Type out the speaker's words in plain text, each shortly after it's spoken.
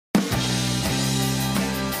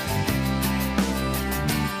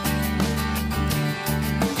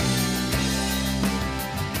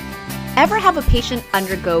Ever have a patient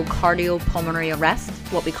undergo cardiopulmonary arrest,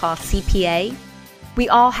 what we call CPA? We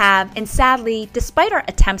all have, and sadly, despite our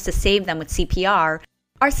attempts to save them with CPR,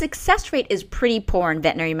 our success rate is pretty poor in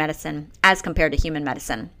veterinary medicine as compared to human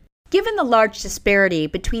medicine. Given the large disparity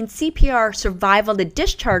between CPR survival to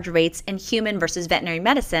discharge rates in human versus veterinary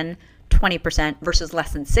medicine, 20% versus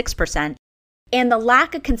less than 6%, and the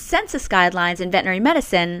lack of consensus guidelines in veterinary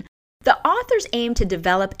medicine, the authors aim to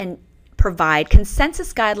develop and provide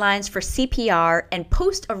consensus guidelines for CPR and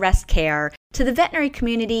post-arrest care to the veterinary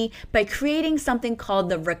community by creating something called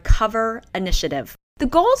the RECOVER initiative. The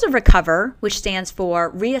goals of RECOVER, which stands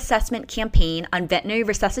for Reassessment Campaign on Veterinary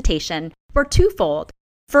Resuscitation, were twofold.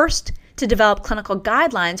 First, to develop clinical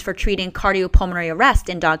guidelines for treating cardiopulmonary arrest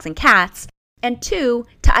in dogs and cats, and two,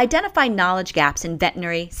 to identify knowledge gaps in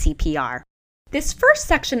veterinary CPR. This first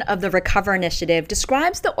section of the RECOVER initiative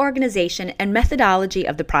describes the organization and methodology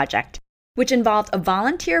of the project, which involved a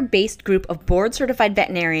volunteer-based group of board-certified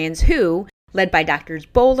veterinarians who, led by Drs.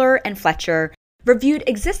 Bowler and Fletcher, reviewed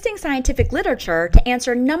existing scientific literature to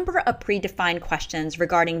answer a number of predefined questions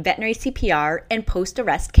regarding veterinary CPR and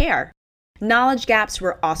post-arrest care. Knowledge gaps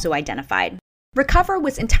were also identified. RECOVER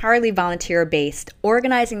was entirely volunteer-based,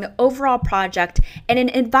 organizing the overall project and an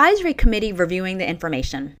advisory committee reviewing the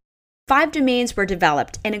information. 5 domains were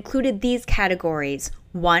developed and included these categories: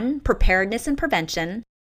 1. Preparedness and prevention,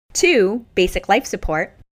 2. Basic life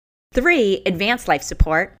support, 3. Advanced life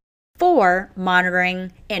support, 4.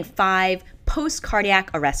 Monitoring, and 5.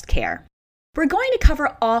 Post-cardiac arrest care. We're going to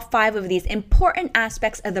cover all 5 of these important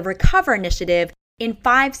aspects of the RECOVER initiative in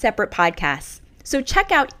 5 separate podcasts, so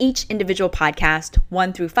check out each individual podcast,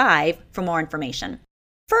 1 through 5, for more information.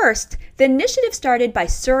 First, the initiative started by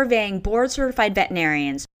surveying board-certified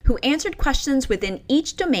veterinarians who answered questions within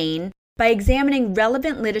each domain by examining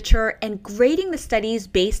relevant literature and grading the studies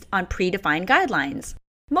based on predefined guidelines.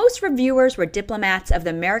 Most reviewers were diplomats of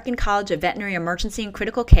the American College of Veterinary Emergency and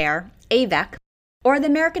Critical Care, AVEC, or the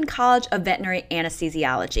American College of Veterinary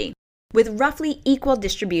Anesthesiology, with roughly equal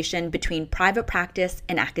distribution between private practice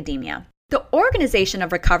and academia. The organization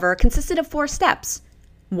of RECOVER consisted of 4 steps.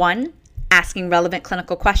 1. Asking relevant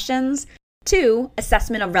clinical questions. 2.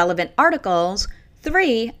 Assessment of relevant articles.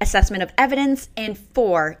 3. Assessment of evidence. And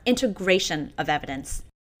 4. Integration of evidence.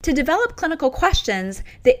 To develop clinical questions,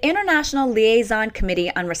 the International Liaison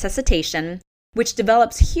Committee on Resuscitation, which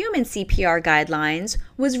develops human CPR guidelines,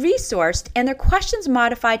 was resourced and their questions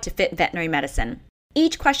modified to fit veterinary medicine.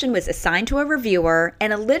 Each question was assigned to a reviewer,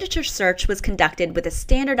 and a literature search was conducted with a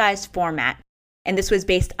standardized format, and this was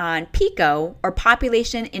based on PICO, or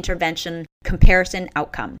Population Intervention Comparison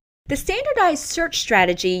Outcome. The standardized search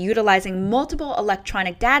strategy utilizing multiple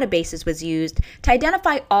electronic databases was used to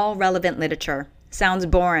identify all relevant literature. Sounds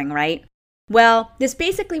boring, right? Well, this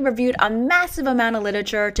basically reviewed a massive amount of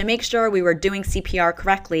literature to make sure we were doing CPR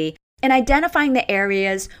correctly and identifying the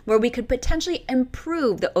areas where we could potentially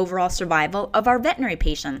improve the overall survival of our veterinary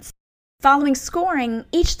patients. Following scoring,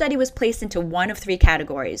 each study was placed into one of 3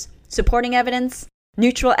 categories: supporting evidence,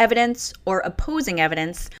 neutral evidence, or opposing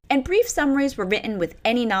evidence, and brief summaries were written with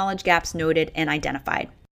any knowledge gaps noted and identified.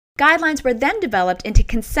 Guidelines were then developed into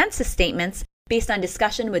consensus statements based on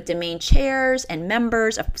discussion with domain chairs and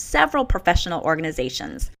members of several professional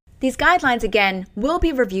organizations. These guidelines, again, will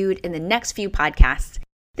be reviewed in the next few podcasts.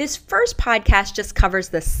 This first podcast just covers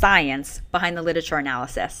the science behind the literature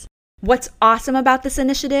analysis. What's awesome about this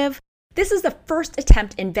initiative? This is the first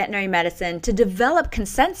attempt in veterinary medicine to develop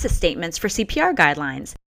consensus statements for CPR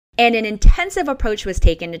guidelines, and an intensive approach was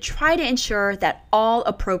taken to try to ensure that all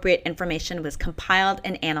appropriate information was compiled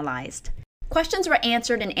and analyzed. Questions were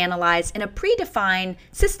answered and analyzed in a predefined,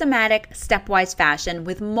 systematic, stepwise fashion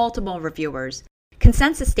with multiple reviewers.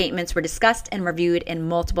 Consensus statements were discussed and reviewed in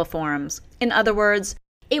multiple forums. In other words,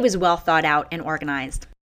 it was well thought out and organized.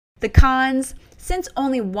 The cons: since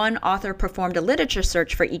only one author performed a literature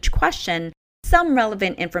search for each question, some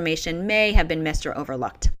relevant information may have been missed or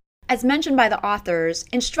overlooked. As mentioned by the authors,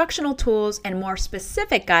 instructional tools and more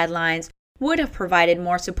specific guidelines would have provided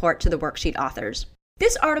more support to the worksheet authors.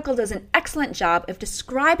 This article does an excellent job of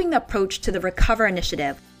describing the approach to the RECOVER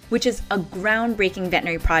initiative, which is a groundbreaking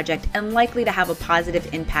veterinary project and likely to have a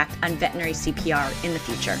positive impact on veterinary CPR in the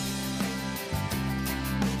future.